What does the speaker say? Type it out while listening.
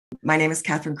My name is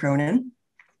Catherine Cronin,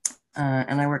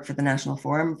 and I work for the National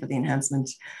Forum for the Enhancement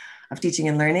of Teaching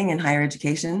and Learning in Higher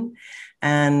Education.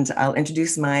 And I'll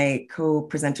introduce my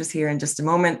co-presenters here in just a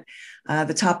moment.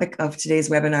 The topic of today's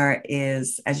webinar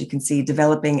is, as you can see,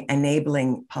 developing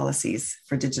enabling policies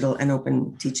for digital and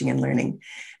open teaching and learning.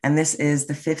 And this is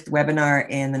the 5th webinar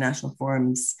in the National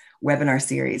Forum's webinar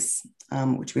series,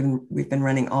 which we've been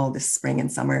running all this spring and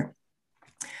summer.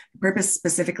 The purpose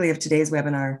specifically of today's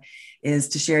webinar is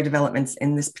to share developments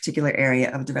in this particular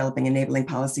area of developing enabling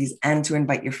policies and to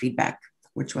invite your feedback,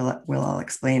 which we'll all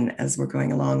explain as we're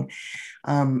going along.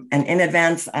 And in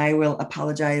advance, I will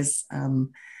apologize.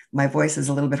 My voice is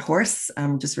a little bit hoarse.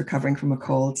 I'm just recovering from a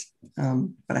cold,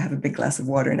 but I have a big glass of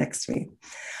water next to me.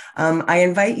 I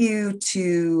invite you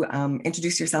to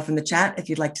introduce yourself in the chat if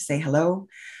you'd like to say hello.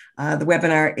 The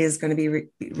webinar is going to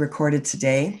be recorded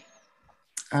today.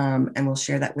 And we'll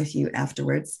share that with you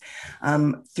afterwards.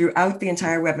 Throughout the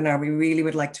entire webinar, we really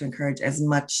would like to encourage as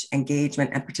much engagement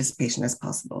and participation as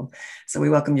possible. So we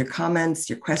welcome your comments,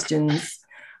 your questions.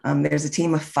 There's a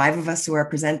team of 5 of us who are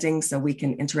presenting, so we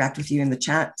can interact with you in the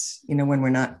chat, when we're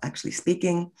not actually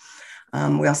speaking.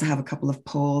 We also have a couple of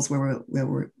polls where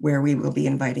we will be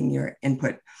inviting your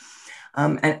input.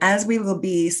 And as we will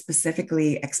be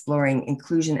specifically exploring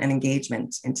inclusion and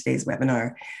engagement in today's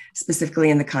webinar, specifically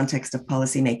in the context of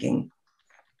policymaking,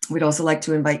 we'd also like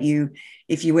to invite you,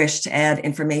 if you wish, to add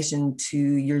information to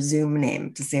your Zoom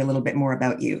name to say a little bit more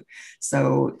about you.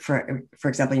 So for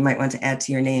example, you might want to add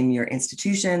to your name your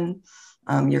institution,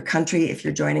 your country, if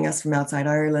you're joining us from outside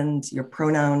Ireland, your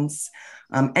pronouns,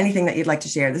 anything that you'd like to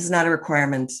share. This is not a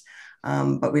requirement.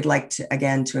 But we'd like to,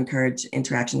 again, to encourage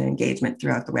interaction and engagement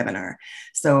throughout the webinar.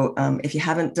 So if you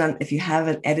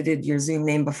haven't edited your Zoom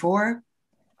name before,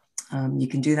 you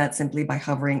can do that simply by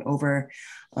hovering over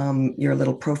your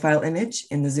little profile image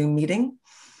in the Zoom meeting.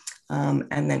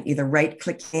 And then either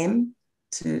right-click name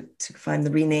to find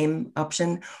the rename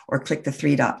option, or click the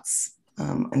 3 dots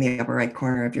in the upper right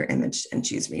corner of your image and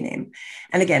choose rename.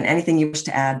 And again, anything you wish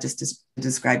to add just to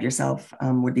describe yourself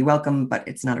would be welcome, but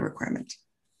it's not a requirement.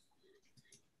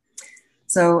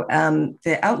 So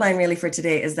the outline really for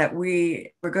today is that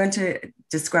we're going to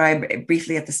describe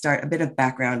briefly at the start a bit of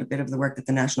background, a bit of the work that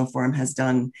the National Forum has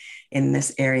done in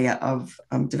this area of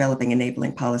developing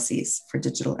enabling policies for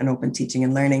digital and open teaching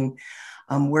and learning,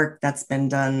 work that's been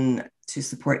done to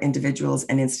support individuals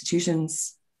and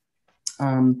institutions,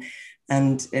 and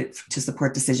to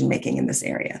support decision-making in this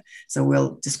area. So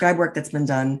we'll describe work that's been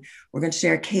done. We're going to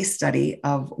share a case study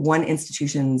of one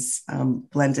institution's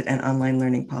blended and online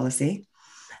learning policy.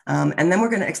 And then we're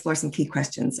going to explore some key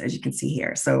questions, as you can see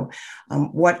here. So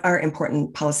what are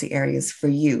important policy areas for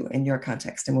you in your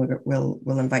context? And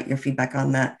we'll invite your feedback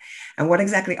on that. And what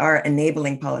exactly are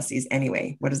enabling policies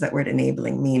anyway? What does that word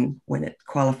enabling mean when it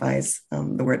qualifies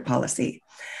the word policy?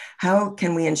 How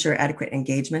can we ensure adequate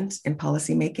engagement in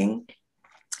policymaking,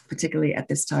 particularly at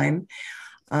this time?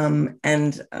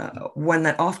 And one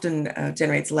that often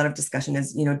generates a lot of discussion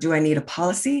is, do I need a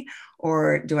policy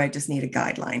or do I just need a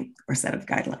guideline or set of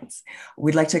guidelines?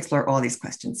 We'd like to explore all these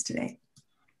questions today.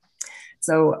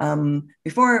 So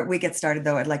before we get started,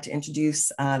 though, I'd like to introduce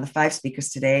the 5 speakers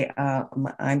today.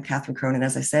 I'm Catherine Cronin,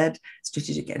 as I said,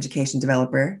 strategic education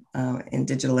developer in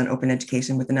digital and open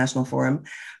education with the National Forum.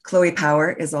 Chloe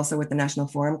Power is also with the National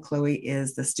Forum. Chloe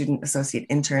is the student associate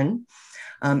intern.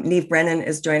 Niamh Brennan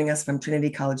is joining us from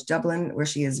Trinity College Dublin, where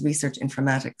she is research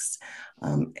informatics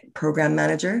program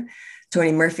manager.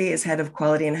 Tony Murphy is head of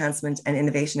quality enhancement and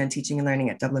innovation and teaching and learning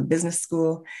at Dublin Business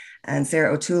School. And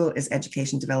Sarah O'Toole is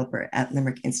education developer at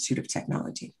Limerick Institute of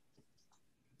Technology.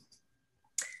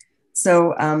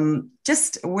 So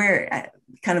we're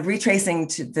kind of retracing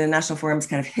to the National Forum's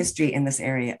kind of history in this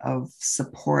area of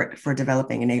support for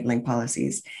developing enabling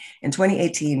policies. In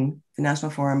 2018, the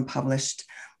National Forum published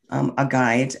a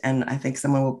guide, and I think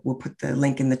someone will put the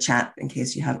link in the chat in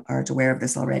case you aren't aware of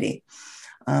this already.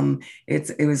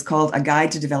 It was called A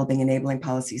Guide to Developing Enabling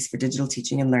Policies for Digital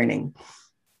Teaching and Learning.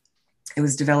 It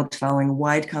was developed following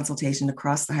wide consultation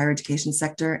across the higher education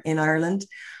sector in Ireland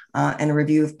and a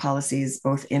review of policies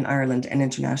both in Ireland and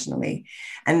internationally.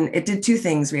 And it did 2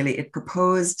 things, really. It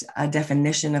proposed a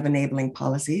definition of enabling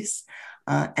policies,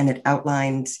 and it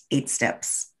outlined 8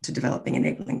 steps to developing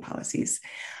enabling policies.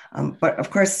 But of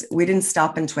course, we didn't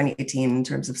stop in 2018 in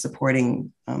terms of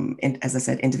supporting, as I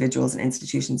said, individuals and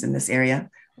institutions in this area.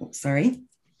 The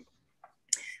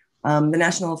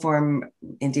National Forum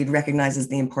indeed recognizes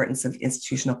the importance of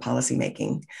institutional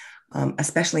policymaking,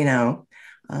 especially now,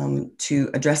 to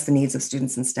address the needs of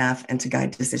students and staff and to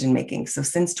guide decision-making. So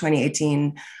since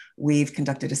 2018, we've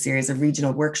conducted a series of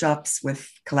regional workshops with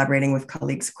collaborating with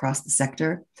colleagues across the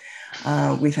sector.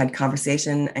 We've had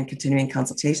conversation and continuing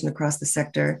consultation across the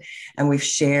sector, and we've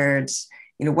shared,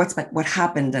 what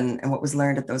happened and what was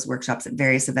learned at those workshops at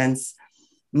various events.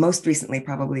 Most recently,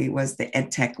 probably, was the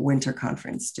EdTech Winter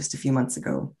Conference just a few months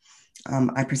ago.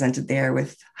 I presented there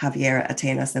with Javiera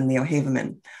Atenas and Leo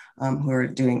Haveman, who are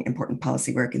doing important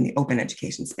policy work in the open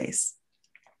education space.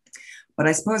 But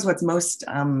I suppose what's most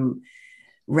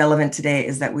relevant today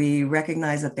is that we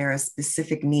recognize that there are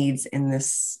specific needs in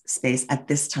this space at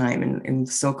this time in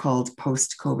so-called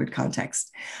post-COVID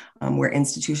context, where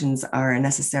institutions are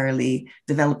necessarily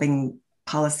developing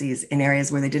policies in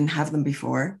areas where they didn't have them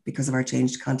before because of our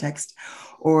changed context,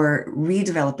 or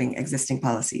redeveloping existing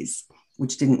policies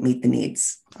which didn't meet the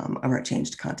needs of our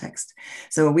changed context.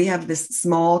 So we have this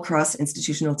small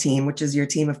cross-institutional team, which is your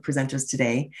team of presenters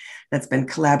today, that's been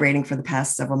collaborating for the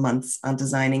past several months on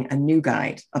designing a new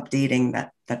guide, updating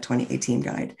that 2018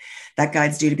 guide. That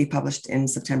guide's due to be published in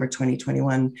September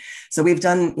 2021. So we've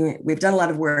done a lot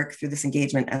of work through this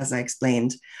engagement, as I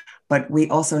explained, but we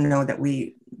also know that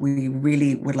we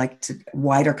really would like to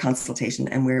wider consultation,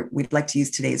 and we'd like to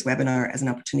use today's webinar as an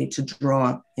opportunity to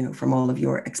draw, from all of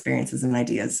your experiences and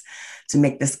ideas to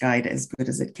make this guide as good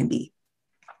as it can be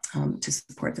to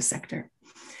support the sector.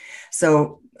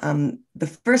 So the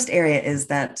first area is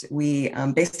that we,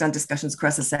 based on discussions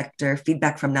across the sector,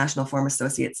 feedback from National Forum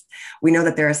associates, we know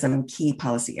that there are some key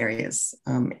policy areas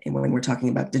when we're talking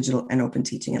about digital and open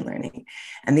teaching and learning.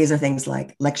 And these are things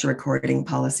like lecture recording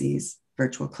policies,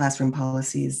 virtual classroom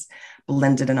policies,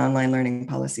 blended and online learning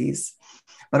policies,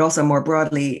 but also more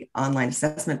broadly, online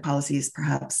assessment policies,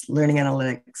 perhaps learning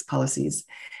analytics policies,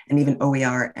 and even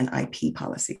OER and IP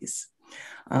policies.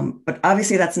 But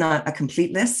obviously that's not a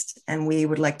complete list, and we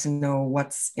would like to know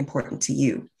what's important to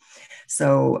you.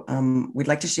 So we'd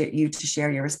like to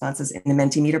share your responses in the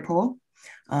Mentimeter poll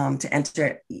to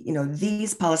enter,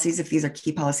 these policies, if these are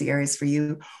key policy areas for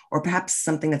you, or perhaps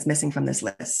something that's missing from this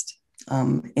list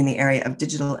in the area of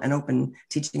digital and open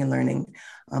teaching and learning.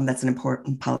 That's an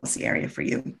important policy area for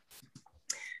you.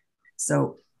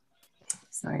 So,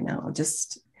 sorry, now I'll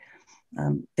just,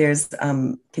 can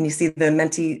you see the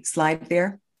Menti slide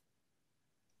there?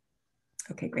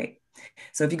 Okay, great.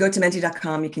 So if you go to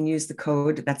menti.com, you can use the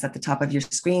code that's at the top of your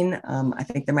screen. I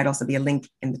think there might also be a link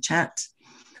in the chat.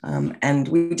 And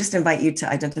we just invite you to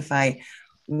identify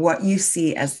what you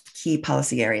see as key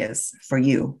policy areas for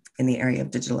you in the area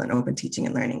of digital and open teaching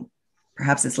and learning.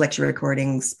 Perhaps it's lecture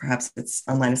recordings, perhaps it's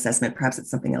online assessment, perhaps it's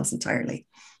something else entirely.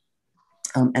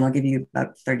 And I'll give you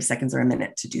about 30 seconds or a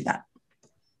minute to do that.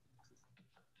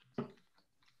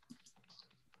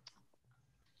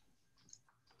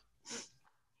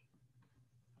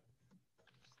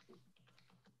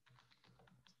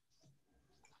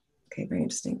 Okay, very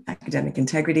interesting. Academic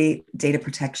integrity, data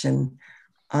protection,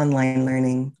 online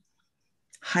learning,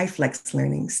 high flex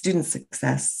learning, student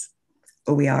success,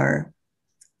 OER,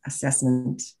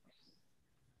 assessment,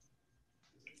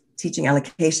 teaching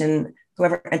allocation.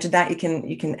 Whoever entered that,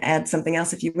 you can add something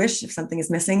else if you wish, if something is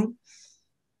missing.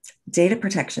 Data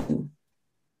protection.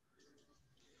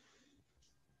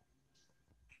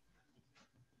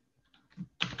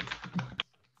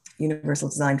 Universal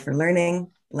design for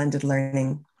learning, blended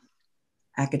learning,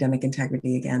 academic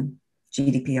integrity again,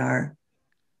 GDPR.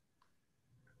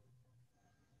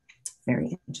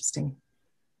 Very interesting.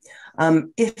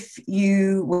 If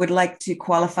you would like to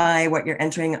qualify what you're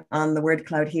entering on the word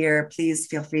cloud here, please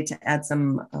feel free to add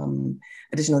some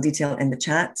additional detail in the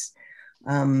chat.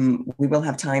 We will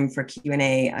have time for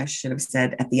Q&A, I should have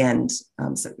said, at the end.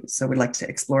 So we'd like to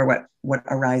explore what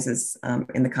arises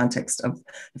in the context of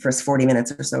the first 40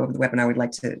 minutes or so of the webinar. We'd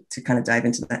like to kind of dive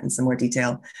into that in some more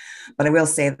detail. But I will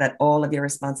say that all of your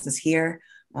responses here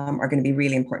are going to be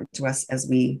really important to us as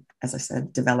we, as I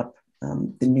said, develop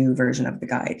the new version of the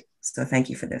guide. So thank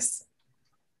you for this.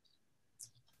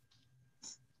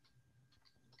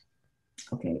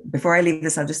 Okay, before I leave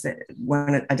this, I just want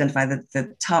to identify that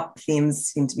the top themes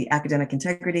seem to be academic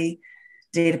integrity,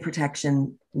 data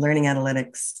protection, learning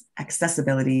analytics,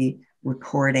 accessibility,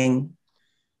 recording,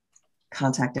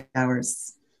 contact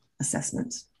hours,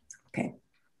 assessment. Okay,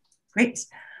 great.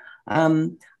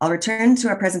 I'll return to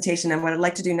our presentation, and what I'd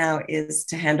like to do now is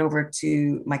to hand over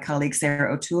to my colleague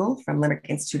Sarah O'Toole from Limerick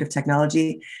Institute of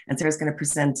Technology, and Sarah's going to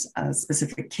present a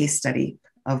specific case study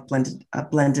of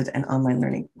blended and online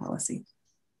learning policy.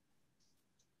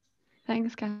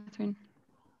 Thanks, Catherine.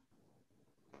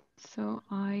 So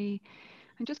I'm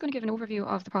I'm just going to give an overview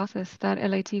of the process that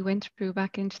LIT went through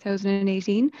back in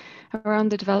 2018 around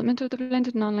the development of the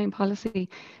blended and online policy.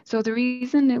 So the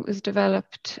reason it was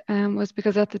developed was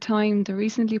because at the time, the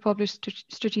recently published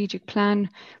strategic plan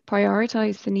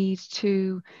prioritised the need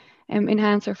to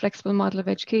enhance our flexible model of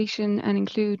education and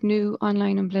include new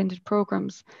online and blended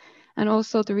programmes. And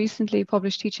also the recently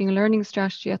published teaching and learning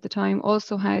strategy at the time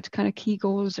also had kind of key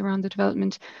goals around the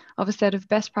development of a set of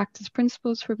best practice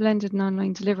principles for blended and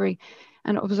online delivery.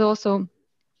 And it was also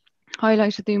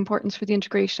highlighted the importance for the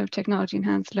integration of technology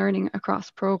enhanced learning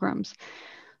across programs.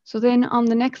 So then on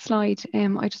the next slide,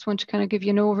 I just want to kind of give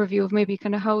you an overview of maybe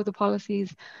kind of how the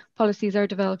policies are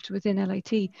developed within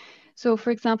LIT. So for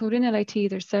example, within LIT,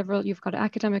 there's several, you've got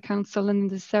Academic Council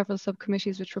and there's several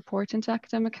subcommittees which report into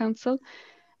Academic Council.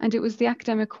 And it was the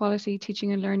Academic Quality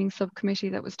Teaching and Learning Subcommittee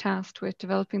that was tasked with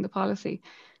developing the policy.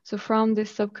 So from this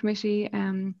subcommittee,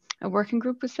 a working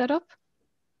group was set up.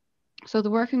 So the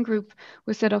working group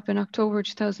was set up in October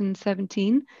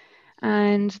 2017,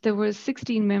 and there was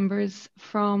 16 members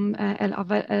from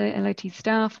LIT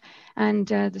staff, and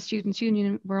the Students'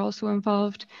 Union were also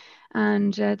involved.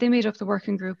 And they made up the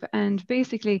working group. And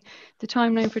basically, the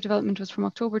timeline for development was from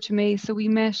October to May. So we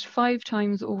met 5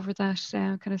 times over that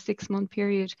kind of 6-month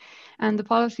period. And the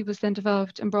policy was then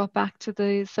developed and brought back to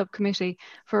the subcommittee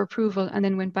for approval and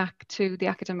then went back to the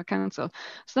Academic Council.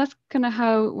 So that's kind of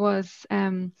how it was.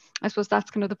 I suppose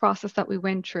that's kind of the process that we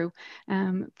went through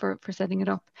for setting it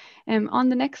up. On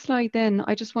the next slide then,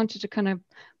 I just wanted to kind of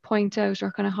point out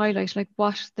or kind of highlight like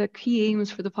what the key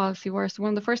aims for the policy were. So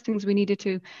one of the first things we needed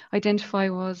to identify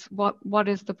was what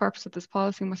is the purpose of this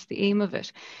policy and what's the aim of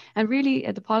it. And really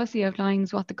the policy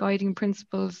outlines what the guiding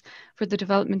principles for the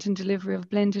development and delivery of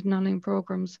blended and online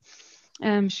programs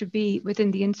should be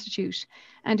within the Institute.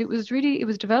 And it was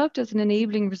developed as an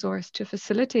enabling resource to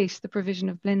facilitate the provision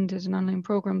of blended and online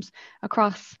programs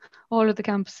across all of the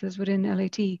campuses within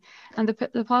LIT. And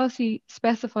the policy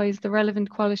specifies the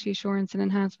relevant quality assurance and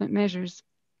enhancement measures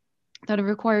that are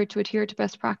required to adhere to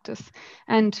best practice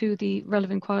and to the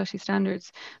relevant quality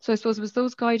standards. So I suppose it was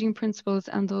those guiding principles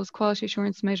and those quality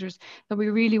assurance measures that we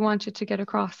really wanted to get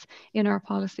across in our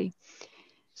policy.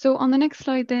 So on the next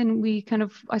slide then, we kind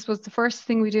of, I suppose the first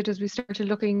thing we did is we started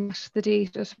looking at the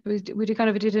data. We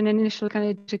did an initial kind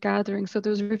of data gathering. So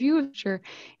there was a review of in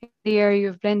the area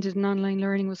of blended and online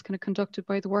learning was kind of conducted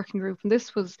by the working group. And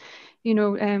this was,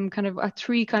 kind of at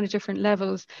 3 kind of different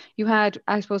levels. You had,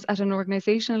 I suppose, at an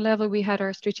organizational level, we had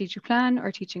our strategic plan,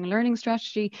 our teaching and learning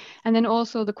strategy, and then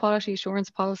also the quality assurance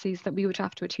policies that we would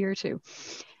have to adhere to.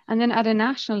 And then at a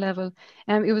national level,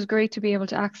 it was great to be able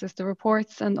to access the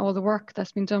reports and all the work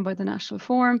that's been done by the National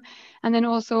Forum, and then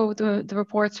also the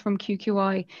reports from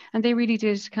QQI. And they really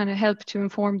did kind of help to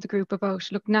inform the group about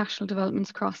national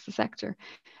developments across the sector.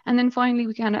 And then finally,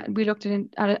 we looked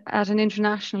at an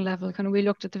international level, we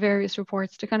looked at the various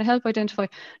reports to kind of help identify,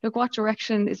 what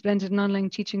direction is blended and online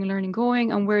teaching and learning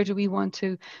going, and where do we want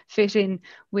to fit in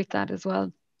with that as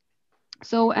well.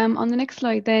 So on the next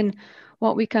slide then,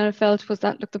 what we kind of felt was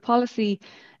that, the policy,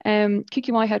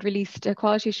 QQI had released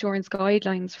quality assurance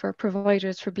guidelines for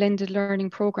providers for blended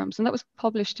learning programs, and that was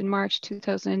published in March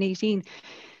 2018.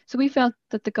 So we felt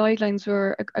that the guidelines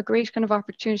were a great kind of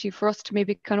opportunity for us to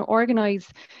maybe kind of organise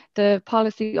the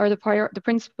policy or the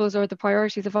principles or the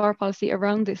priorities of our policy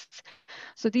around this.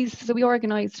 So we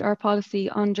organised our policy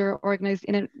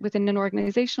within an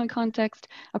organisational context,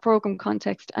 a programme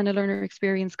context, and a learner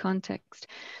experience context.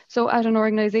 So at an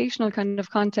organisational kind of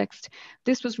context,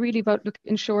 this was really about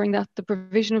ensuring that the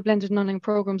provision of blended and online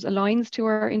programmes aligns to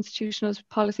our institutional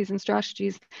policies and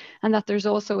strategies, and that there's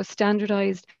also a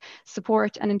standardised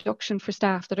support and induction for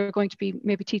staff that are going to be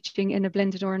maybe teaching in a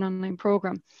blended or an online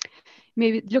programme.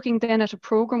 Maybe looking then at a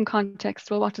programme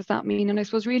context, well, what does that mean? And I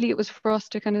suppose really it was for us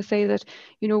to kind of say that,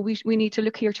 we need to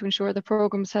look here to ensure the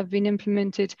programmes have been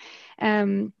implemented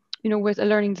with a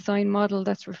learning design model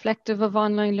that's reflective of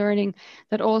online learning,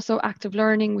 that also active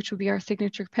learning, which would be our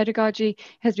signature pedagogy,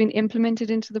 has been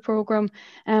implemented into the programme.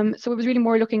 So it was really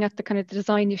more looking at the kind of the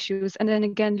design issues, and then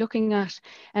again looking at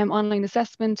online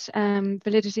assessment,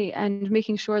 validity, and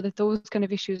making sure that those kind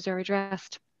of issues are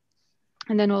addressed.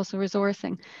 And then also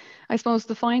resourcing. I suppose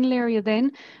the final area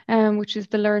then, which is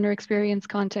the learner experience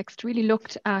context, really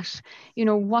looked at,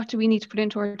 what do we need to put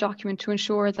into our document to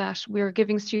ensure that we're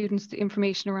giving students the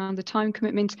information around the time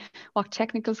commitment, what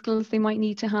technical skills they might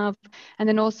need to have, and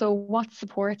then also what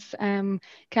supports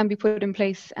can be put in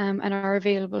place and are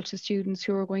available to students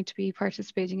who are going to be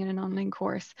participating in an online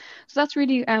course. So that's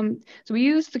really, so we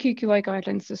use the QQI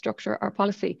guidelines to structure our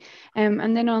policy.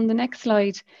 And then on the next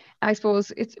slide, I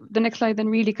suppose the next slide then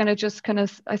really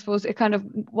I suppose suppose it kind of,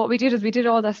 what we did is we did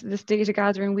all this data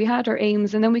gathering, we had our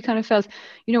aims, and then we kind of felt,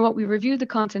 you know what, we reviewed the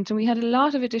content and we had a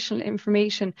lot of additional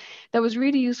information that was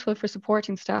really useful for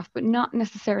supporting staff, but not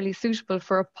necessarily suitable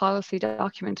for a policy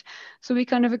document. So we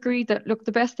kind of agreed that, look,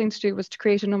 the best thing to do was to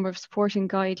create a number of supporting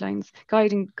guides. And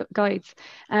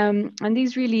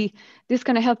this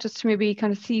kind of helped us to maybe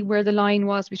kind of see where the line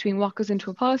was between what goes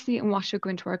into a policy and what should go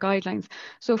into our guidelines.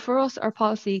 So for us, our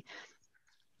policy,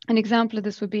 an example of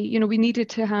this would be, you know, we needed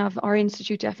to have our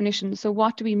institute definition. So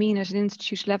what do we mean at an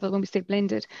institute level when we say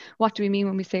blended? What do we mean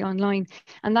when we say online?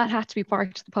 And that had to be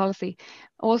part of the policy.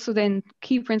 Also then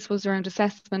key principles around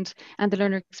assessment and the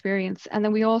learner experience. And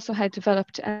then we also had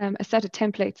developed a set of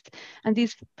templates, and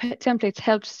these templates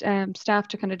helped staff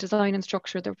to kind of design and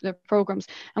structure their programs.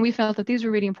 And we felt that these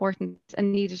were really important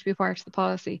and needed to be part of the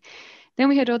policy. Then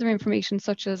we had other information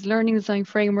such as learning design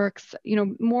frameworks, you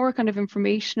know, more kind of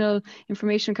information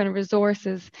kind of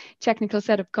resources, technical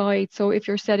setup guides. So if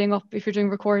you're doing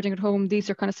recording at home, these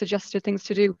are kind of suggested things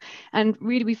to do. And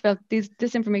really we felt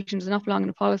this information does not belong in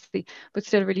a policy, but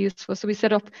still really useful. So we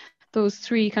set up those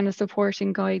 3 kind of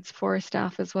supporting guides for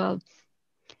staff as well.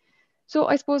 So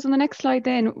I suppose on the next slide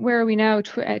then, where are we now,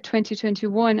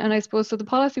 2021? And I suppose, so the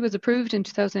policy was approved in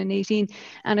 2018.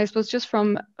 And I suppose just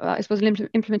from, an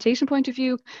implementation point of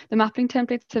view, the mapping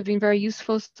templates have been very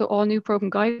useful. So all new program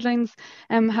guidelines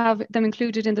have them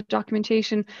included in the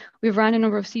documentation. We've ran a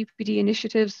number of CPD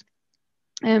initiatives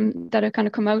that have kind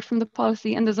of come out from the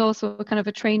policy, and there's also a kind of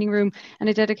a training room and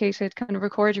a dedicated kind of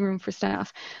recording room for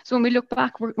staff. So when we look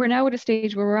back, we're now at a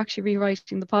stage where we're actually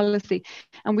rewriting the policy,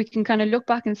 and we can kind of look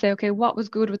back and say, okay, what was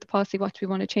good with the policy, what do we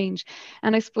want to change?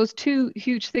 And I suppose 2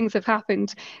 huge things have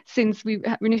happened since we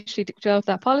initially developed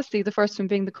that policy, the first one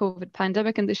being the COVID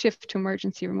pandemic and the shift to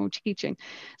emergency remote teaching.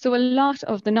 So a lot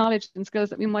of the knowledge and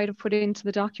skills that we might have put into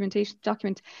the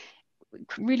document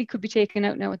really could be taken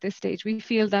out now at this stage. We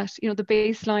feel that, you know, the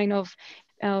baseline of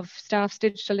staff's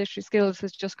digital literacy skills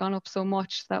has just gone up so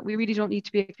much that we really don't need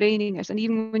to be explaining it. And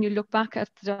even when you look back at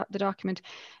the document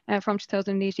from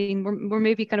 2018, we're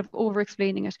maybe kind of over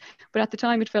explaining it, but at the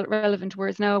time it felt relevant,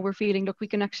 whereas now we're feeling, look, we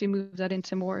can actually move that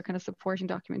into more kind of supporting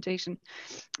documentation.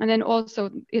 And then also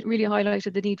it really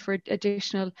highlighted the need for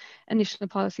additional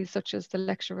policies such as the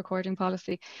lecture recording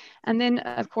policy. And then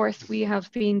of course we have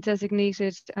been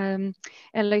designated,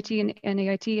 LIT and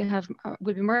NAIT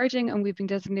will be merging, and we've been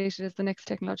designated as the next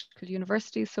technological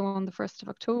university. So on the 1st of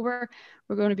October,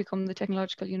 we're going to become the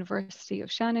Technological University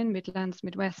of Shannon, Midlands,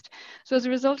 Midwest. So as a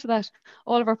result of that,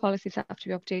 all of our policies have to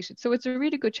be updated. So it's a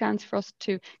really good chance for us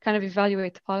to kind of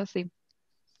evaluate the policy.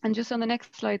 And just on the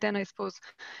next slide then, I suppose,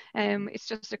 it's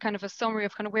just a kind of a summary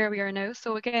of kind of where we are now.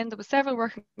 So again, there were several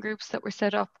working groups that were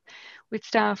set up with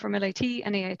staff from LIT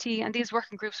and AIT, and these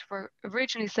working groups were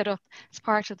originally set up as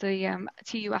part of the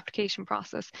TU application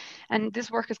process. And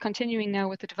this work is continuing now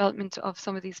with the development of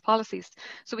some of these policies.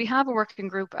 So we have a working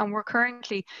group, and we're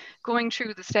currently going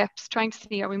through the steps, trying to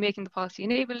see, are we making the policy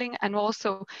enabling, and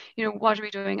also, you know, what are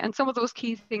we doing? And some of those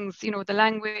key things, you know, the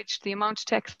language, the amount of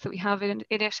text that we have in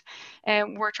it,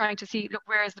 we're trying to see, look,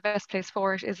 where is the best place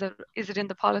for it? Is it in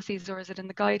the policies, or is it in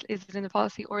the guide? Is it in the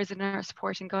policy, or is it in our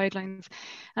supporting guidelines?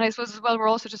 And I suppose as well, we're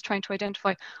also just trying to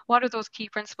identify what are those key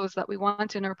principles that we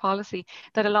want in our policy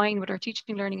that align with our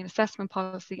teaching, learning and assessment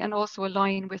policy, and also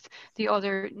align with the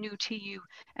other new TU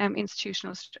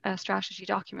institutional strategy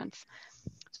documents.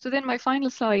 So then my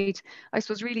final slide, I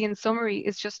suppose really in summary,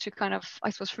 is just to kind of, I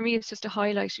suppose for me, it's just to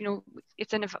highlight, you know,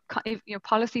 it's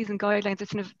policies and guidelines,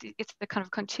 it's a kind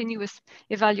of continuous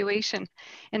evaluation,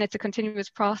 and it's a continuous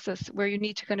process where you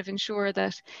need to kind of ensure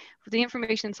that the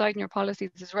information inside in your policies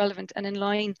is relevant and in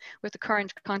line with the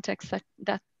current context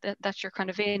that you're kind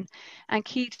of in. And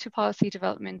key to policy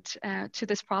development to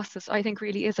this process, I think,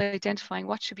 really is identifying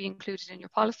what should be included in your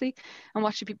policy and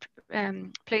what should be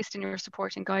placed in your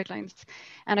supporting guidelines.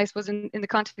 And I suppose in the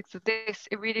context of this,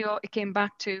 it came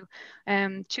back to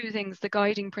 2 things: the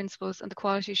guiding principles and the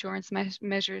quality assurance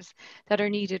measures that are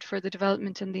needed for the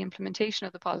development and the implementation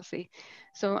of the policy.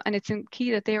 So, and it's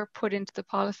key that they are put into the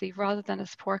policy rather than a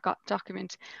support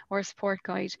document or a support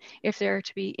guide if they are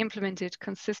to be implemented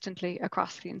consistently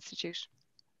across the institute.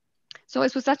 So I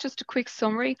suppose that's just a quick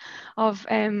summary of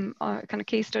a kind of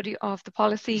case study of the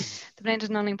policy, the blended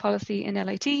and online policy in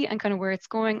LIT, and kind of where it's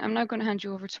going. I'm now going to hand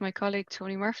you over to my colleague,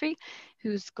 Tony Murphy,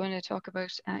 who's going to talk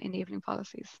about enabling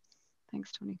policies.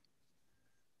 Thanks, Tony.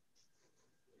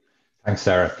 Thanks,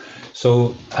 Sarah.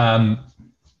 So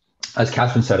as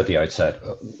Catherine said at the outset,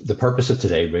 the purpose of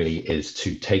today really is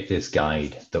to take this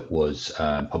guide that was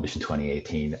published in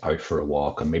 2018 out for a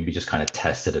walk and maybe just kind of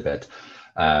test it a bit.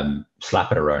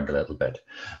 slap it around a little bit.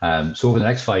 So over the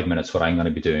next 5 minutes, what I'm going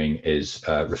to be doing is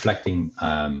reflecting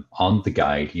on the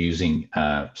guide using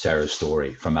Sarah's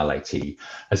story from LIT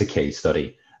as a case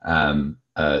study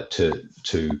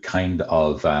to kind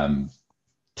of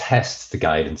test the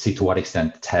guide and see to what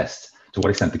extent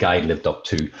the guide lived up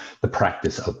to the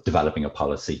practice of developing a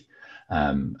policy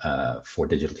for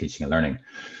digital teaching and learning.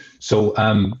 So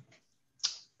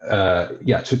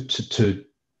yeah,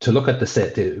 to look at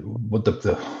what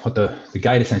the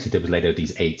guide essentially did was laid out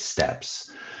these 8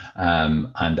 steps.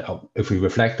 And if we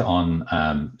reflect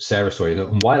on Sarah's story,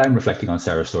 and while I'm reflecting on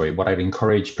Sarah's story, what I'd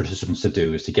encourage participants to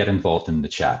do is to get involved in the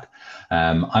chat.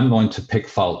 I'm going to pick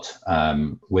fault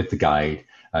with the guide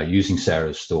using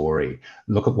Sarah's story,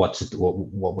 look at what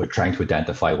we're trying to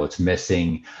identify, what's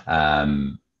missing,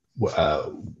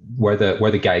 where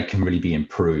the guide can really be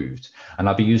improved. And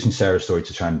I'll be using Sarah's story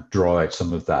to try and draw out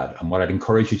some of that. And what I'd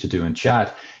encourage you to do in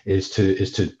chat is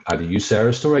to either use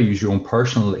Sarah's story, use your own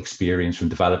personal experience from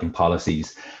developing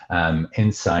policies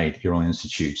inside your own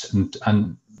institutes,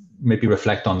 and maybe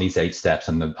reflect on these 8 steps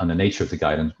and the nature of the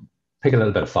guide and pick a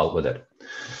little bit of fault with it.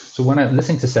 So when I'm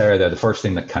listening to Sarah there, the first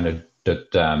thing that kind of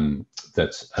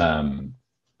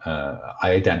I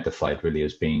identified really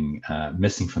as being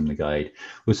missing from the guide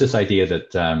was this idea that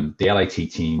the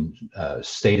LIT team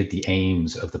stated the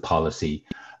aims of the policy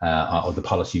or the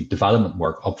policy development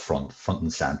work up front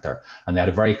and center, and they had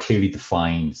a very clearly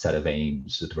defined set of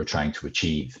aims that they were trying to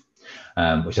achieve,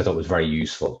 which I thought was very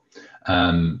useful.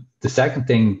 The second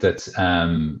thing that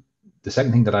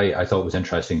I thought was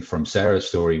interesting from Sarah's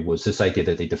story was this idea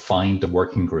that they defined the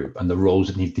working group and the roles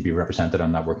that needed to be represented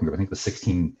on that working group. I think the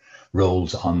 16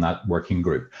 roles on that working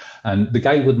group. And the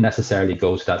guide wouldn't necessarily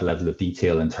go to that level of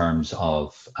detail in terms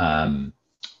of,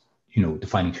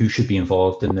 defining who should be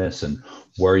involved in this and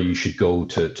where you should go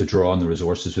to draw on the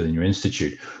resources within your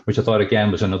institute, which I thought,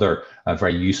 again, was another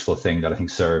very useful thing that I think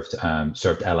served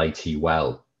LIT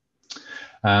well.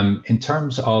 In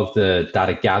terms of the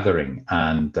data gathering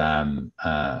and the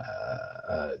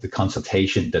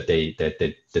consultation that they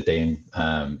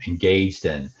engaged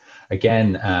in,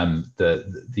 again,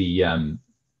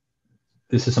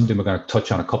 this is something we're going to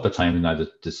touch on a couple of times now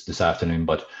this afternoon.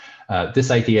 But this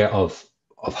idea of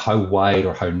how wide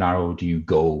or how narrow do you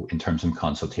go in terms of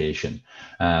consultation,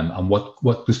 and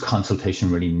what does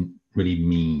consultation really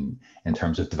mean in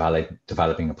terms of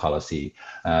developing a policy.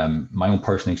 My own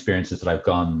personal experience is that I've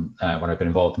gone, when I've been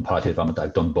involved in policy development,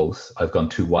 I've done both. I've gone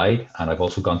too wide and I've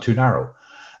also gone too narrow.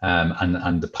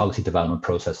 And the policy development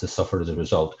process has suffered as a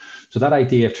result. So that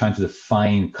idea of trying to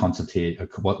define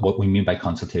what we mean by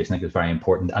consultation, I think is very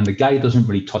important. And the guide doesn't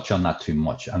really touch on that too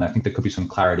much. And I think there could be some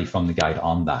clarity from the guide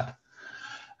on that.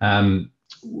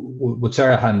 What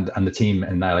Sarah and the team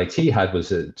in LIT had was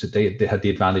they had the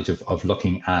advantage of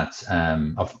looking at,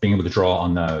 of being able to draw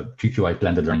on the QQI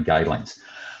blended learning guidelines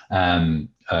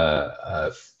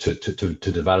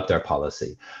to develop their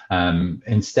policy.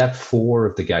 In step 4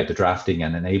 of the guide, the drafting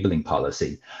and enabling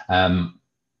policy,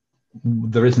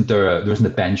 there isn't a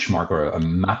benchmark or a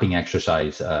mapping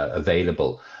exercise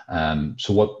available.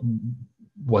 So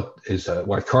what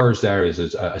occurs there is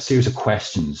a series of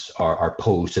questions are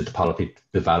posed to the policy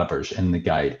developers in the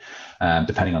guide,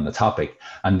 depending on the topic.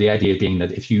 And the idea being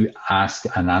that if you ask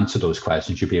and answer those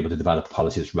questions, you'll be able to develop a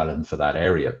policy that's relevant for that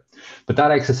area. But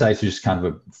that exercise is just kind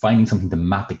of finding something to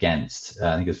map against.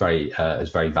 I think is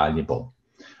very valuable.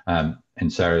 In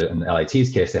Sarah and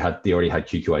LIT's case, they already had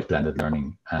QQI blended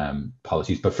learning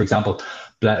policies. But for example,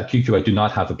 QQI do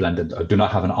not have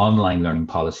an online learning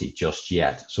policy just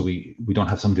yet. So we don't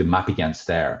have something to map against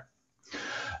there.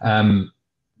 The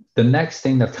next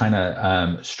thing that kind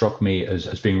of struck me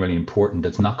as being really important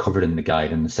that's not covered in the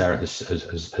guide, and Sarah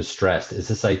has stressed, is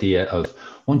this idea of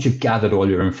once you've gathered all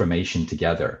your information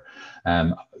together,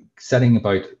 setting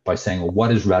about by saying, well,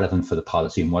 what is relevant for the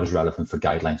policy and what is relevant for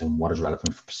guidelines and what is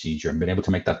relevant for procedure, and being able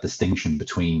to make that distinction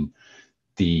between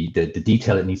the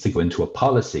detail that needs to go into a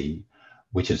policy,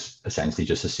 which is essentially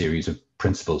just a series of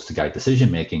principles to guide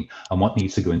decision making, and what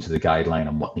needs to go into the guideline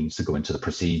and what needs to go into the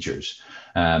procedures.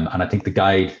 And I think the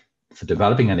guide for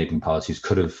developing enabling policies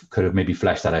could have maybe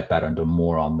fleshed that out better and done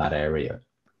more on that area.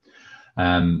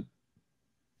 I'm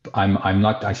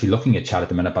not actually looking at chat at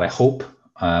the minute, but I hope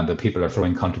that people are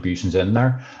throwing contributions in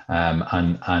there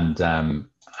and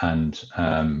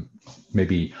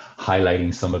maybe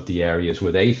highlighting some of the areas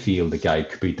where they feel the guide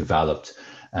could be developed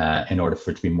in order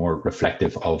for it to be more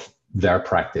reflective of their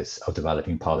practice of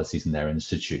developing policies in their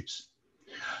institutes.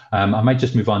 I might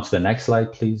just move on to the next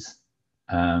slide, please.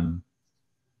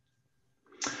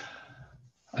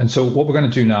 And so what we're going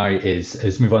to do now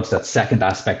is move on to that second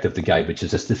aspect of the guide, which is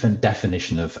this different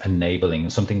definition of enabling,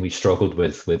 something we struggled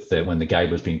with when the guide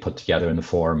was being put together in the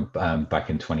forum back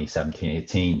in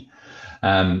 2017-18.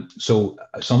 So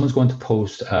someone's going to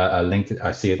post a link,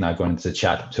 I see it now going into the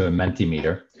chat, to a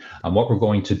Mentimeter. And what we're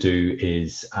going to do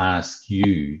is ask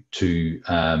you to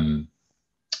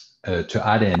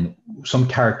add in some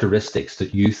characteristics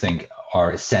that you think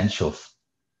are essential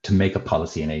to make a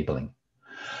policy enabling.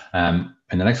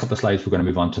 In the next couple of slides, we're going to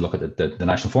move on to look at the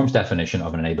National Forum's definition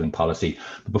of an enabling policy.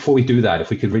 But before we do that, if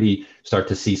we could really start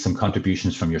to see some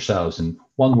contributions from yourselves in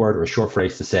one word or a short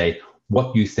phrase to say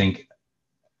what you think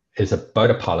is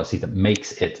about a policy that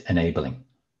makes it enabling.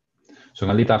 So I'm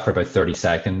going to leave that for about 30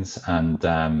 seconds,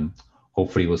 and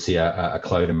hopefully we'll see a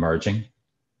cloud emerging.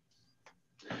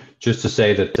 Just to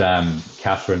say that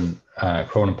Catherine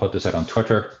Cronin put this out on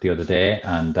Twitter the other day,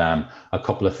 and a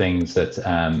couple of things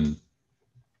that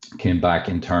came back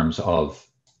in terms of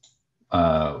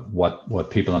what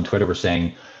people on Twitter were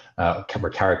saying were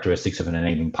characteristics of an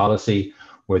enabling policy,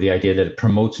 were the idea that it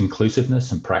promotes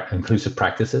inclusiveness and inclusive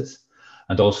practices,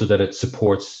 and also that it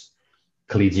supports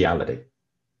collegiality.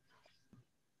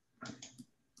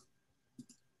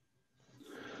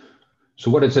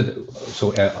 So what is it?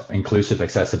 So inclusive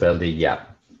accessibility, yeah.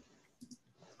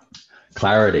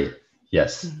 Clarity,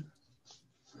 yes.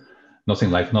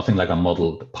 Nothing like a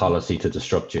muddled policy to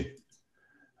disrupt you.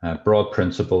 Broad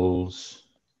principles,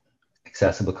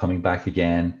 accessible coming back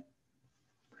again.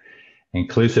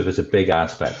 Inclusive is a big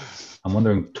aspect. I'm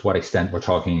wondering to what extent we're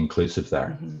talking inclusive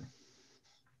there.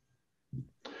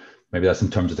 Maybe that's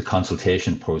in terms of the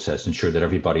consultation process, ensure that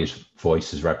everybody's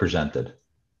voice is represented.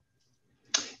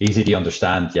 Easy to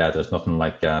understand, yeah, there's nothing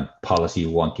like policy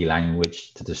wonky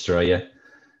language to destroy you.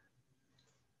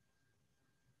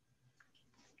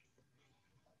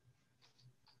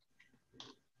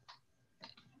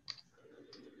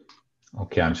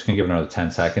 Okay, I'm just going to give it another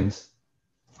 10 seconds.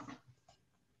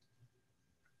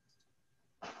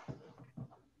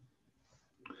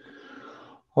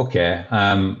 Okay,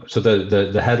 so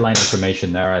the headline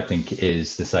information there, I think,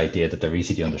 is this idea that they're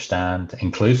easy to understand.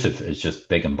 Inclusive is just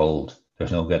big and bold.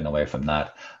 There's no getting away from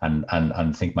that. And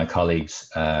I think my colleagues,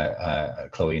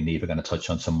 Chloe and Niamh, are going to touch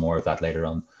on some more of that later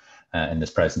on in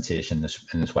this presentation,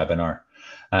 in this webinar.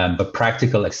 But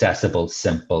practical, accessible,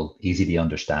 simple, easy to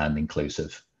understand,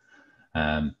 inclusive.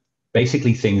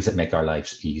 Basically things that make our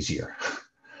lives easier,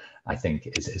 I think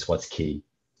is what's key.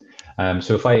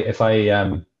 So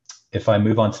if I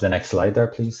move on to the next slide there,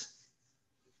 please.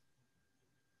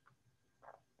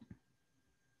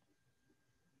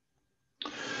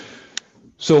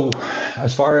 So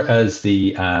as far as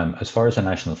the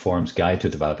National Forum's Guide to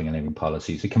Developing and Enabling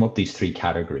Policies, we come up with these three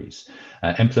categories: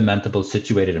 implementable,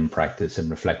 situated in practice,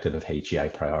 and reflective of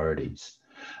HEI priorities.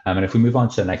 And if we move on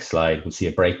to the next slide, we'll see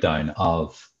a breakdown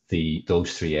of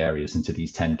those three areas into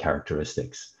these 10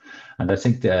 characteristics. And I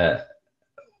think the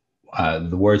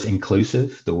words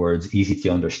inclusive, the words easy to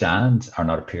understand are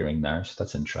not appearing there, so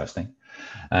that's interesting.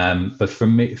 But for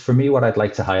me, what I'd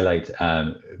like to highlight,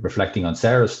 reflecting on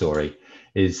Sarah's story,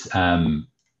 is I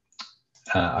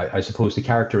suppose the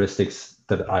characteristics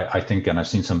that I think, and I've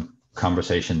seen some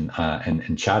conversation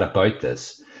in chat about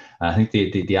this. I think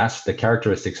the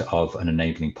characteristics of an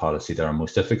enabling policy that are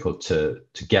most difficult to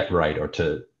get right or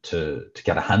to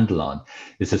get a handle on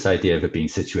is this idea of it being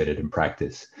situated in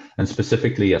practice. And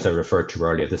specifically, as I referred to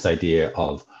earlier, this idea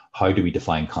of how do we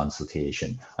define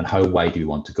consultation and how wide do we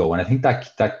want to go? And I think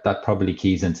that probably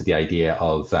keys into the idea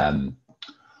of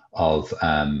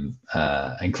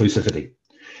inclusivity.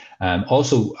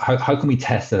 Also, how can we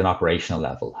test at an operational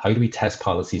level? How do we test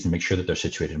policies and make sure that they're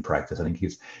situated in practice? I think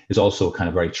is also kind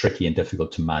of very tricky and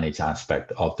difficult to manage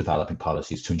aspect of developing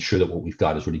policies to ensure that what we've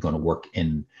got is really going to work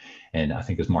in I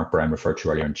think, as Mark Brown referred to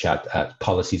earlier in chat,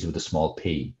 policies with a small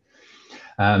p.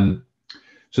 So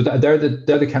they're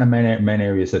the kind of main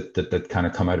areas that kind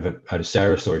of come out of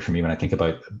Sarah's story for me when I think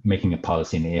about making a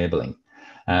policy enabling.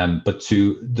 But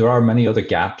there are many other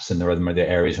gaps, and there are many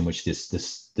areas in which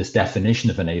this definition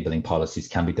of enabling policies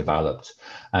can be developed.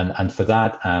 And for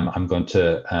that, I'm going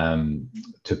to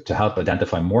help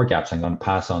identify more gaps, I'm going to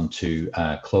pass on to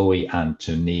Chloe and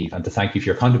to Niamh, and to thank you for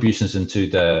your contributions into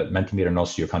the Mentimeter and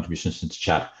also your contributions into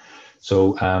chat.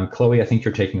 So Chloe, I think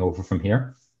you're taking over from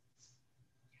here.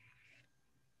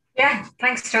 Yeah,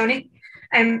 thanks, Tony.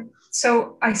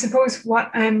 So I suppose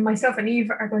what myself and Niamh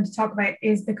are going to talk about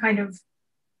is the kind of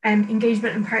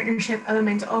engagement and partnership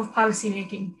element of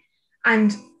policymaking.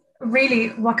 And really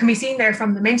what can be seen there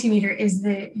from the Mentimeter is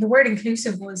the word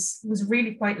inclusive was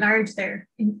really quite large there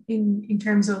in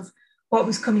terms of what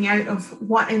was coming out of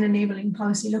what an enabling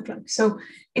policy looked like. So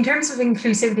in terms of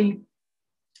inclusivity,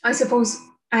 I suppose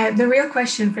the real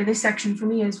question for this section for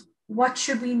me is, what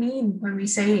should we mean when we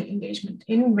say engagement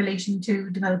in relation to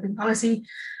developing policy,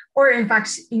 or in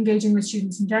fact, engaging with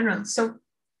students in general? So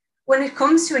when it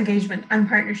comes to engagement and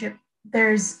partnership,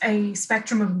 there's a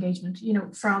spectrum of engagement,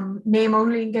 from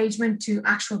name-only engagement to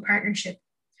actual partnership.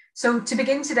 So to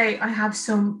begin today, I have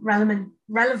some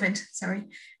relevant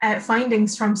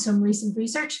findings from some recent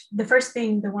research. The first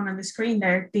being the one on the screen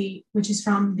there, which is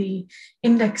from the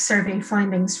Index survey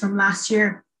findings from last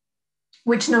year,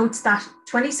 which notes that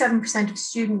 27% of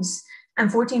students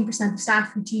and 14% of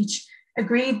staff who teach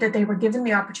agreed that they were given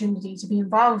the opportunity to be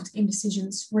involved in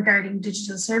decisions regarding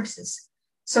digital services.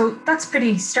 So that's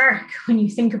pretty stark when you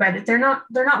think about it. They're not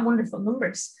wonderful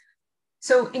numbers.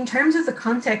 So in terms of the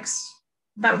context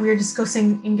that we're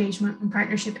discussing engagement and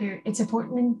partnership here, it's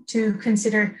important to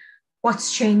consider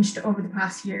what's changed over the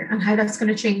past year and how that's going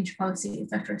to change policy,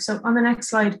 etc. So on the next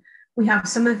slide, we have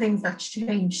some of the things that's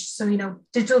changed. So,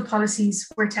 digital policies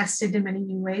were tested in many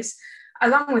new ways,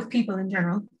 along with people in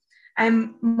general.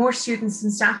 More students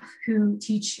and staff who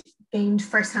teach gained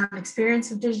firsthand experience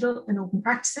of digital and open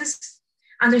practices.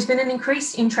 And there's been an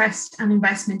increased interest and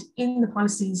investment in the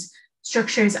policies,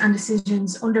 structures and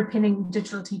decisions underpinning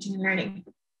digital teaching and learning.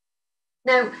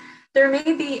 Now, there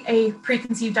may be a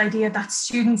preconceived idea that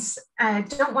students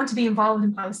don't want to be involved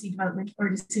in policy development or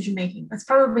decision making. That's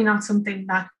probably not something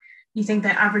that you think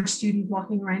the average student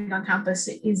walking around on campus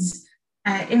is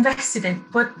invested in.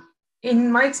 But in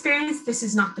my experience, this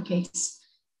is not the case.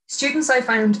 Students, I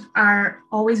found, are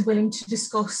always willing to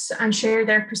discuss and share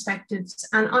their perspectives.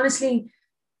 And honestly,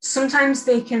 sometimes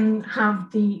they can have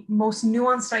the most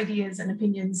nuanced ideas and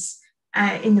opinions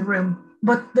in the room.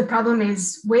 But the problem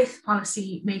is with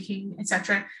policy making,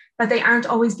 etc., that they aren't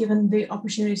always given the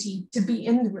opportunity to be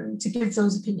in the room to give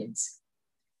those opinions.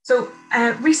 So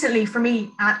recently for me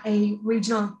at a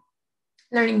regional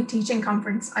learning and teaching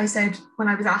conference, I said, when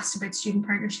I was asked about student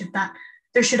partnership, that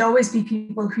there should always be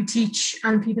people who teach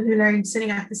and people who learn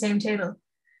sitting at the same table.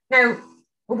 Now,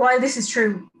 while this is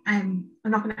true, I'm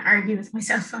not going to argue with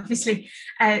myself, obviously,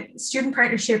 student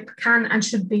partnership can and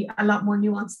should be a lot more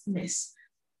nuanced than this.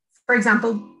 For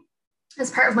example,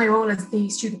 as part of my role as the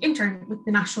student intern with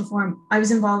the National Forum, I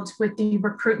was involved with the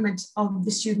recruitment of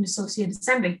the Student Associate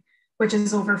Assembly, which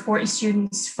is over 40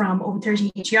 students from over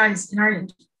 30 HEIs in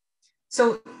Ireland.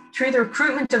 So through the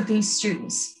recruitment of these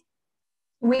students,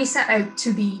 we set out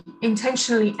to be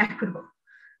intentionally equitable.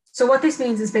 So what this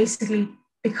means is basically,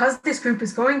 because this group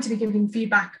is going to be giving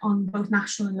feedback on both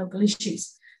national and local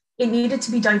issues, it needed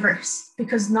to be diverse,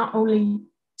 because not only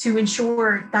to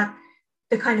ensure that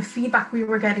the kind of feedback we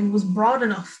were getting was broad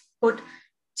enough, but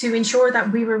to ensure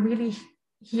that we were really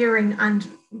hearing and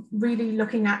really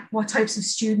looking at what types of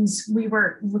students we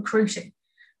were recruiting.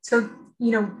 So,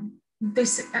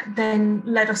 this then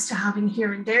led us to having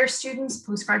here and there students,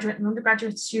 postgraduate and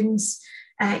undergraduate students,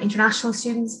 international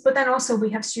students, but then also we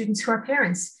have students who are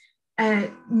parents,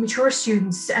 mature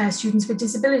students, students with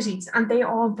disabilities, and they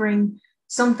all bring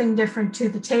something different to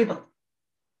the table.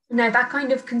 Now, that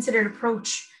kind of considered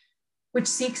approach, which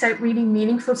seeks out really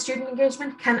meaningful student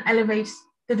engagement, can elevate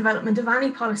the development of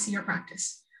any policy or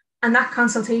practice. And that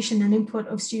consultation and input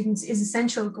of students is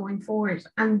essential going forward.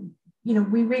 And,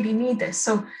 we really need this.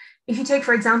 So if you take,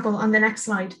 for example, on the next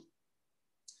slide,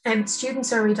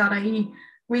 studentsurvey.ie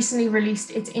recently released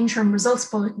its interim results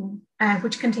bulletin,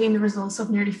 which contained the results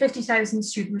of nearly 50,000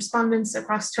 student respondents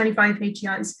across 25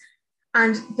 HEIs.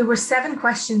 And there were 7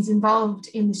 questions involved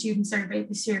in the student survey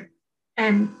this year,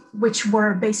 which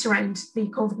were based around the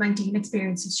COVID-19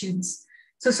 experience of students.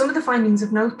 So some of the findings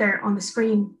of note there on the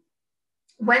screen,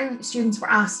 when students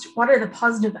were asked, what are the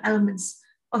positive elements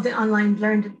of the online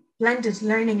blended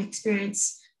learning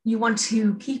experience you want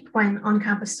to keep when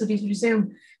on-campus studies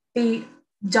resume, the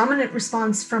dominant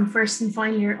response from first and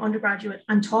final year undergraduate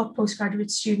and taught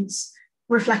postgraduate students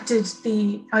reflected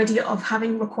the idea of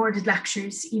having recorded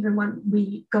lectures, even when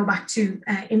we go back to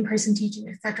in-person teaching,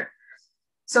 etc.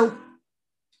 So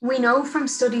we know from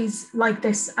studies like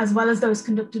this, as well as those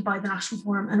conducted by the National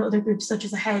Forum and other groups such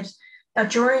as AHEAD, that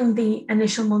during the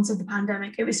initial months of the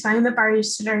pandemic, it was found that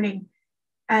barriers to learning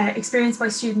experienced by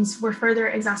students were further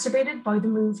exacerbated by the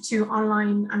move to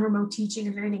online and remote teaching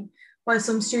and learning, while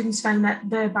some students found that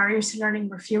the barriers to learning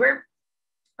were fewer.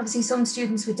 Obviously, some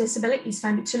students with disabilities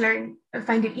found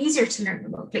it easier to learn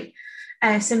remotely.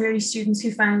 Similarly, students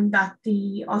who found that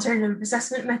the alternative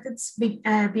assessment methods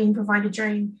being provided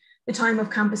during the time of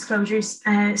campus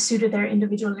closures suited their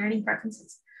individual learning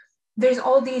preferences. there's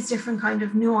all these different kind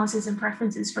of nuances and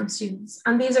preferences from students,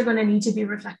 and these are going to need to be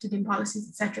reflected in policies,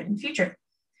 etc., in the future.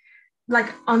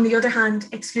 Like, on the other hand,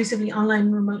 exclusively online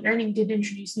and remote learning did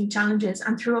introduce new challenges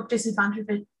and threw up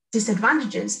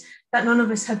disadvantages that none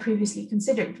of us had previously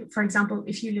considered. For example,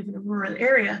 if you live in a rural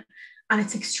area and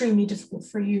it's extremely difficult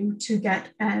for you to get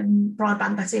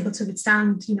broadband that's able to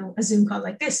withstand, you know, a Zoom call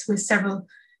like this with several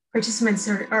participants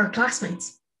or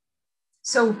classmates.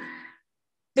 So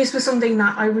this was something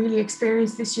that I really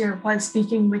experienced this year while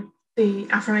speaking with the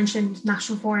aforementioned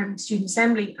National Forum Student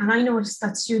Assembly. And I noticed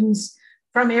that students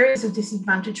from areas of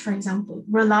disadvantage, for example,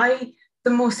 rely the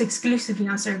most exclusively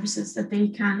on services that they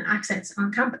can access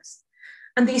on campus.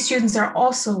 And these students are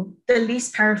also the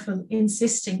least powerful in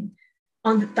insisting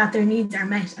on that their needs are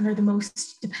met and are the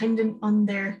most dependent on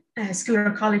their school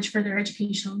or college for their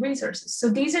educational resources. So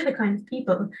these are the kind of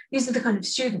people, these are the kind of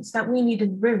students that we need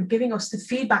in the room, giving us the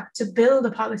feedback to build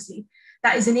a policy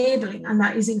that is enabling and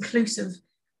that is inclusive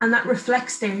and that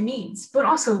reflects their needs, but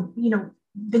also, you know,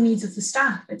 the needs of the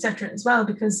staff, etc., as well,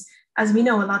 because as we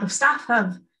know, a lot of staff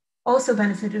have also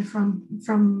benefited from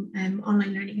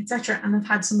online learning, etc., and have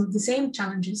had some of the same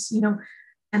challenges, you know.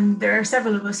 And there are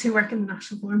several of us who work in the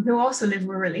National Forum who also live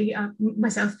rurally,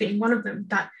 myself being one of them,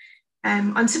 that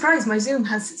I'm surprised my Zoom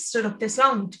has stood up this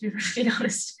long, to be perfectly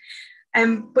honest.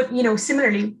 But, you know,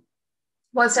 similarly,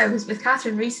 whilst I was with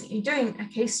Catherine recently doing a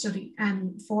case study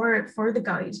for the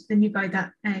guide, the new guide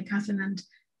that Catherine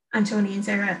and Tony and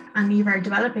Sarah and Eve are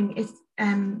developing,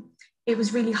 it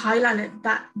was really highlighted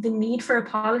that the need for a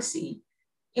policy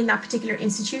in that particular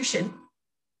institution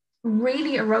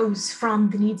really arose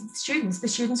from the needs of the students. The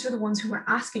students were the ones who were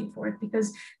asking for it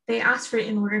because they asked for it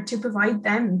in order to provide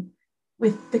them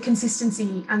with the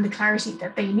consistency and the clarity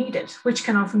that they needed, which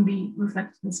can often be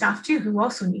reflected in staff too, who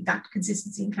also need that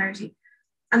consistency and clarity.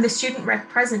 And the student rep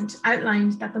present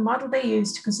outlined that the model they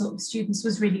used to consult with students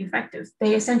was really effective.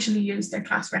 They essentially used their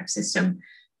class rep system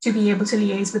to be able to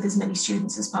liaise with as many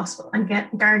students as possible and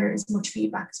garner as much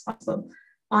feedback as possible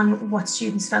on what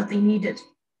students felt they needed.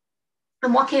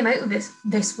 And what came out of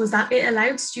this was that it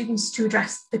allowed students to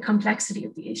address the complexity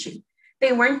of the issue.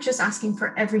 They weren't just asking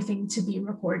for everything to be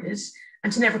recorded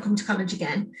and to never come to college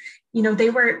again. You know, they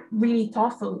were really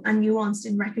thoughtful and nuanced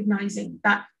in recognizing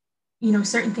that, you know,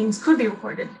 certain things could be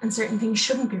recorded and certain things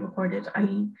shouldn't be recorded,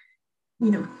 i.e.,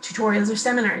 you know, tutorials or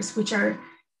seminars, which are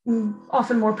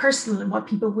often more personal in what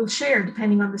people will share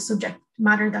depending on the subject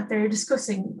matter that they're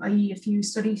discussing, i.e., if you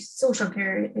study social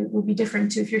care, it will be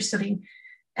different to if you're studying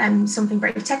something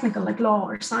very technical like law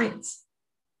or science.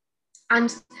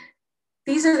 And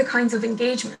these are the kinds of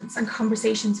engagements and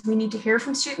conversations we need to hear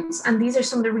from students. And these are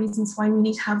some of the reasons why we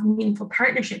need to have meaningful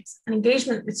partnerships and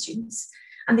engagement with students.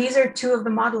 And these are two of the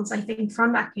models, I think,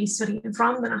 from that case study and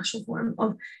from the National Forum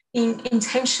of being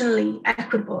intentionally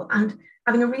equitable and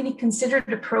having a really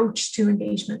considered approach to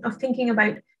engagement, of thinking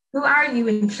about who are you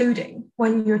including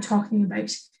when you're talking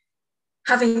about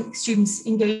having students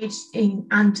engaged in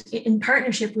and in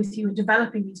partnership with you in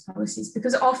developing these policies.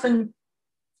 Because often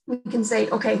we can say,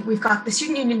 okay, we've got the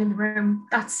student union in the room,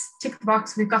 that's tick the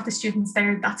box, we've got the students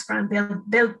there, that's grand,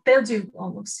 they'll do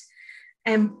almost.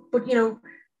 But, you know,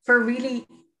 for really,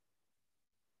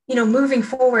 you know, moving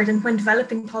forward and when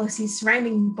developing policies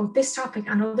surrounding both this topic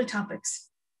and other topics,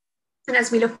 and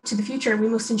as we look to the future, we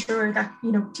must ensure that,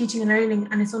 you know, teaching and learning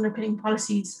and its underpinning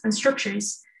policies and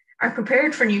structures are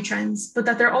prepared for new trends, but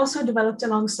that they're also developed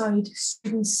alongside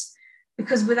students,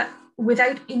 because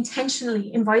without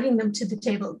intentionally inviting them to the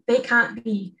table, they can't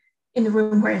be in the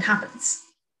room where it happens.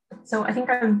 So I think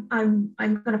I'm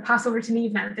going to pass over to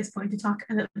Niamh now at this point to talk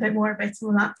a little bit more about some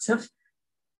of that stuff.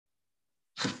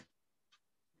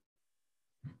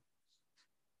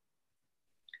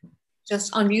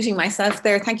 Just unmuting myself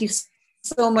there. Thank you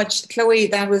so much, Chloe.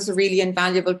 That was a really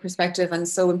invaluable perspective and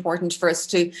so important for us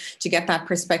to get that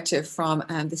perspective from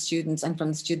the students and from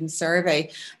the student survey.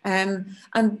 And,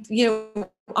 you know,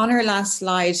 on her last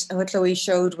slide, what Chloe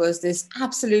showed was this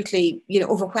absolutely, you know,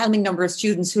 overwhelming number of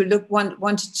students who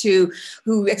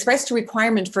who expressed a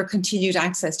requirement for continued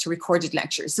access to recorded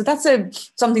lectures. So that's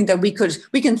something that we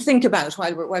can think about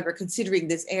while we're considering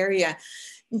this area.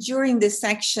 During this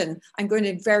section, I'm going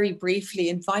to very briefly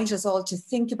invite us all to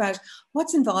think about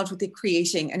what's involved with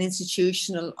creating an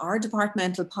institutional or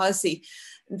departmental policy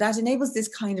that enables this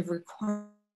kind of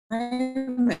requirement.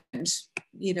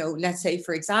 You know, let's say,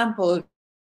 for example,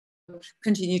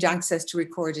 continued access to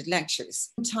recorded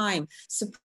lectures. Time,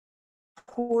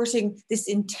 supporting this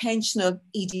intentional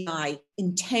EDI,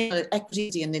 intentional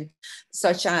equity, and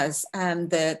such as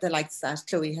the likes that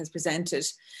Chloe has presented.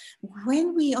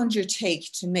 When we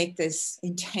undertake to make this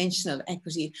intentional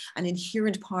equity an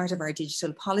inherent part of our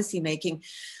digital policy making,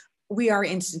 we are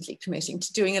instantly committing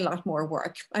to doing a lot more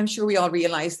work. I'm sure we all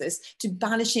realize this, to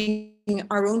banishing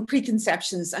our own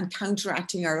preconceptions and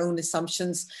counteracting our own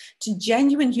assumptions, to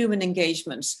genuine human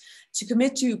engagement, to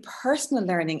commit to personal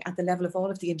learning at the level of all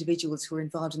of the individuals who are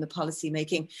involved in the policy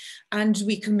making. And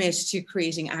we commit to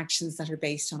creating actions that are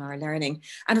based on our learning.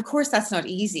 And of course, that's not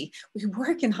easy. We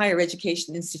work in higher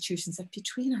education institutions that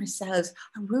between ourselves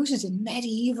are rooted in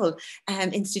medieval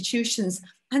institutions.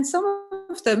 And some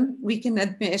of them, we can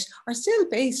admit, are still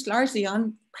based largely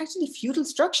on practically feudal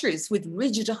structures with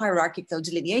rigid hierarchical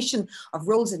delineation of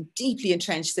roles and deeply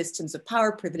entrenched systems of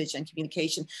power, privilege, and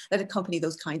communication that accompany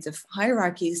those kinds of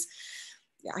hierarchies.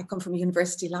 I come from a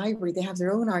university library. They have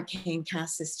their own arcane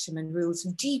caste system and rules,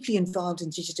 deeply involved in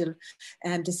digital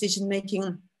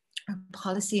decision-making,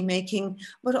 policy making,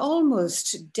 but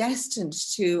almost destined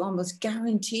to, almost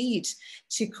guaranteed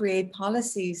to create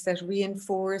policies that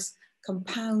reinforce,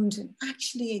 compound, and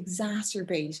actually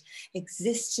exacerbate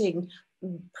existing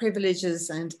privileges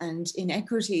and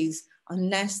inequities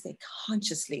unless they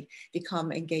consciously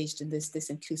become engaged in this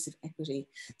inclusive equity.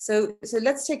 So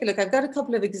let's take a look. I've got a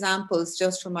couple of examples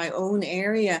just from my own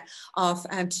area of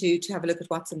to have a look at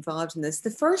what's involved in this.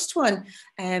 The first one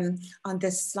on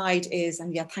this slide is,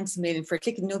 and yeah, thanks a million for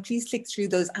clicking. No, please click through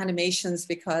those animations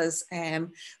because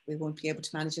we won't be able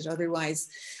to manage it otherwise.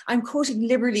 I'm quoting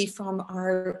liberally from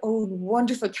our own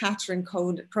wonderful Catherine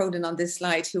Cronin on this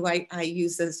slide, who I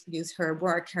use her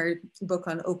work, her book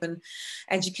on open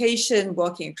education,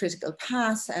 Walking a Critical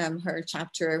Path, her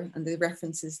chapter and the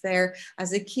references there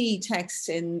as a key text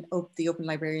in the Open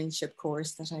Librarianship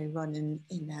course that I run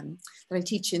that I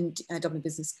teach in Dublin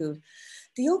Business School.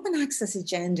 The open access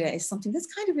agenda is something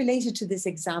that's kind of related to this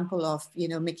example of,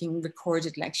 making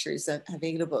recorded lectures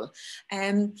available.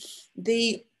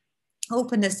 The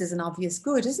openness is an obvious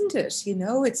good, isn't it?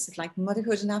 It's like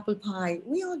motherhood and apple pie.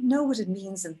 We all know what it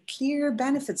means and clear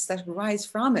benefits that arise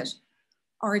from it.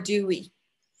 Or do we?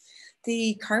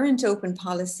 The current open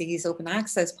policies, open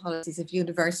access policies of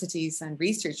universities and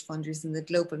research funders in the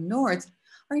global north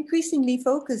are increasingly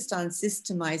focused on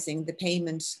systemizing the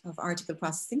payment of article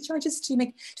processing charges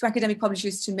to academic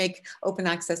publishers to make open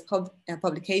access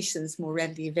publications more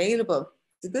readily available.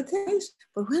 It's a good thing.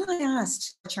 But when I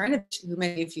asked Charlotte, who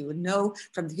many of you would know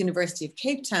from the University of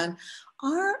Cape Town,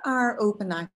 are our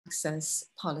open access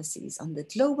policies on the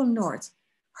global north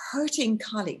hurting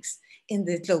colleagues in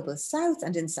the global south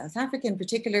and in South Africa in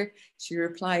particular? She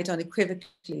replied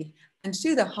unequivocally, and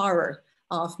to the horror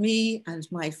of me and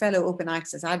my fellow open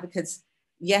access advocates,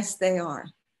 yes, they are.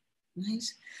 Right?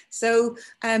 So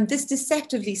this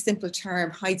deceptively simple term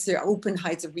hides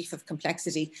a reef of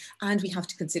complexity, and we have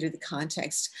to consider the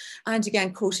context. And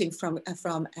again, quoting from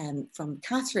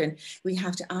Catherine, we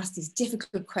have to ask these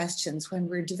difficult questions when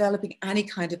we're developing any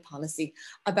kind of policy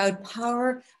about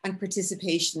power and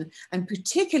participation, and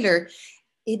particular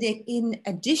in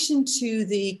addition to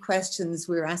the questions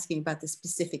we're asking about the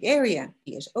specific area,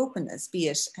 be it openness, be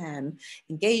it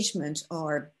engagement,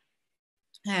 or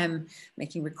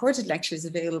making recorded lectures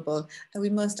available, we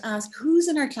must ask who's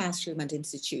in our classroom and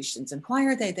institutions and why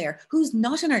are they there? Who's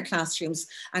not in our classrooms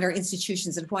and our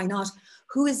institutions and why not?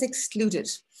 Who is excluded?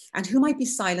 And who might be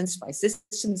silenced by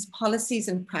systems, policies,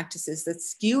 and practices that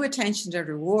skew attention and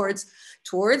rewards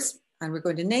towards, and we're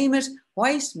going to name it,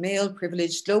 white, male,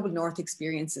 privileged, global north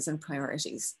experiences and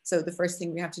priorities. So the first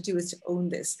thing we have to do is to own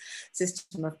this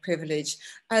system of privilege.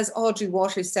 As Audrey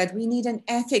Waters said, we need an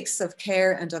ethics of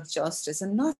care and of justice,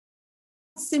 and not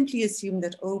simply assume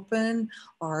that open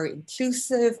or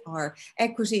inclusive or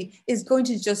equity is going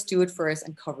to just do it for us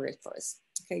and cover it for us.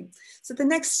 Okay, so the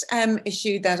next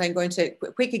issue that I'm going to,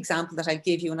 quick example that I'll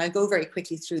give you, and I'll go very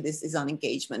quickly through this, is on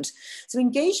engagement. So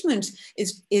engagement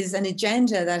is an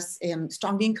agenda that's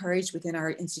strongly encouraged within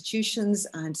our institutions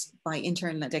and by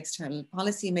internal and external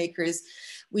policymakers.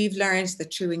 We've learned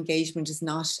that true engagement is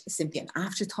not simply an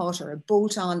afterthought or a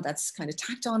bolt-on that's kind of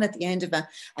tacked on at the end of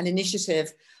an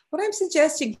initiative. What I'm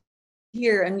suggesting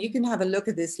here, and you can have a look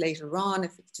at this later on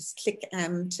if you just click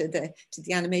to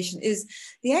the animation, is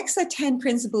the EXA 10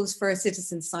 principles for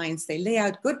citizen science. They lay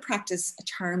out good practice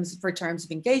terms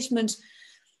of engagement,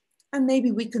 and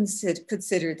maybe we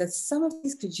consider that some of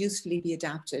these could usefully be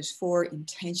adapted for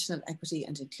intentional equity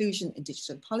and inclusion in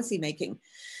digital policy making.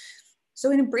 So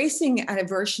in embracing a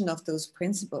version of those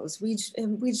principles, we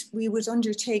would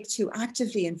undertake to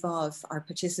actively involve our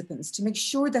participants to make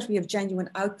sure that we have genuine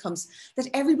outcomes, that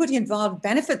everybody involved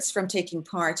benefits from taking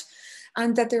part,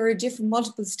 and that there are different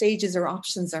multiple stages or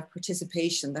options of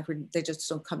participation, that they just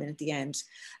don't come in at the end.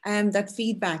 And that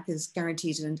feedback is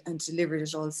guaranteed and delivered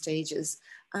at all stages,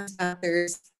 and that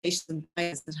there's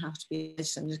bias that have to be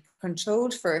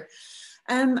controlled for,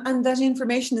 and that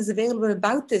information is available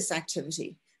about this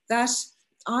activity, that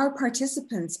our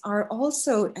participants are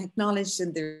also acknowledged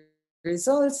in their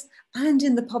results and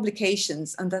in the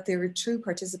publications, and that they were true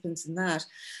participants in that,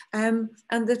 and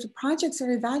that the projects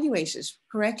are evaluated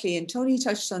correctly. And Tony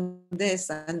touched on this,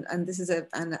 and this is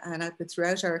an output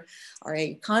throughout our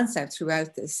a concept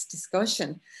throughout this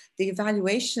discussion, the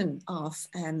evaluation of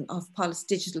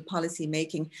digital policy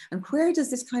making, and where does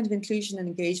this kind of inclusion and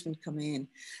engagement come in,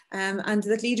 and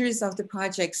that leaders of the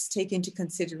projects take into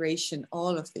consideration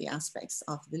all of the aspects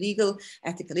of the legal,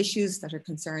 ethical issues that are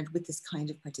concerned with this kind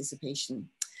of participation.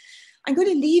 I'm going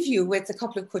to leave you with a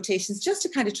couple of quotations just to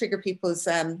kind of trigger people's,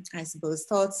 I suppose,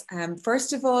 thoughts.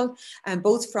 First of all,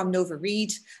 both from Nova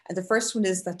Reid. The first one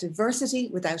is that diversity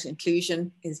without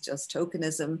inclusion is just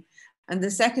tokenism. And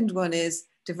the second one is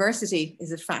diversity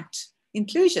is a fact,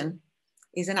 inclusion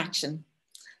is an action.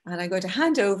 And I'm going to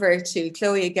hand over to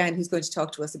Chloe again, who's going to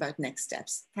talk to us about next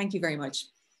steps. Thank you very much.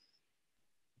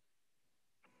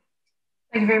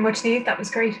 Thank you very much, Niamh. That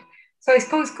was great. So I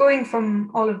suppose going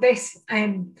from all of this,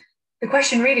 the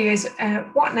question really is,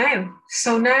 what now?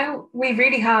 So now we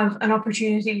really have an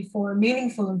opportunity for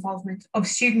meaningful involvement of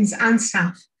students and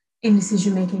staff in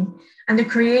decision making, and the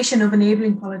creation of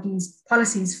enabling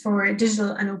policies for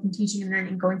digital and open teaching and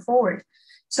learning going forward.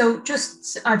 So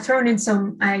just I've thrown in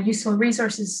some useful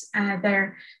resources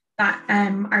there that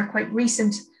are quite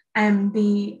recent.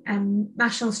 The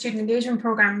National Student Engagement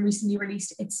Programme recently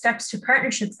released its Steps to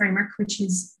Partnership framework, which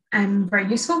is very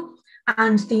useful.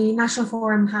 And the National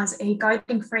Forum has a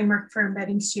guiding framework for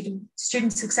embedding student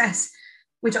success,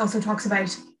 which also talks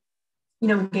about,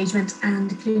 engagement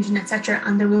and inclusion, etc.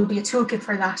 And there will be a toolkit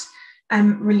for that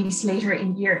released later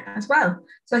in the year as well.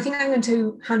 So I think I'm going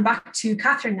to hand back to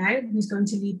Catherine now, who's going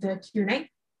to lead the Q&A.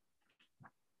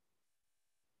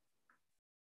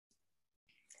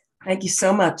 Thank you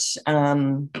so much,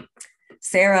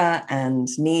 Sarah and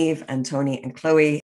Niamh and Tony and Chloe.